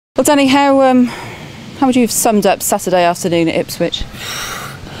Well, Danny, how would you have summed up Saturday afternoon at Ipswich? It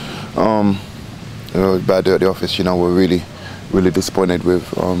was a bad day at the office. You know, we're really disappointed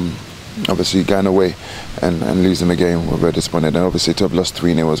with obviously going away and losing the game. We're very disappointed, and obviously to have lost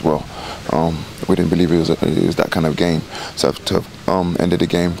 3-0 as well. We didn't believe it was that kind of game. So to have ended the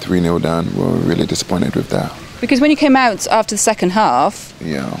game 3-0 down, we're really disappointed with that. Because when you came out after the second half,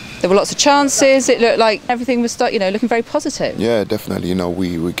 yeah, there were lots of chances. It looked like everything was looking very positive. Yeah, definitely. You know,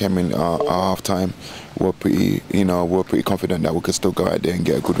 we came in our half time. We're pretty confident that we could still go out there and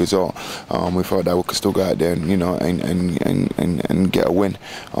get a good result. We thought that we could still go out there and and get a win,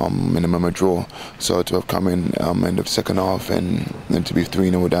 minimum a draw. So to have come in the second half and to be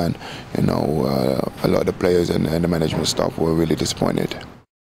 3-0 down, a lot of the players and the management staff were really disappointed.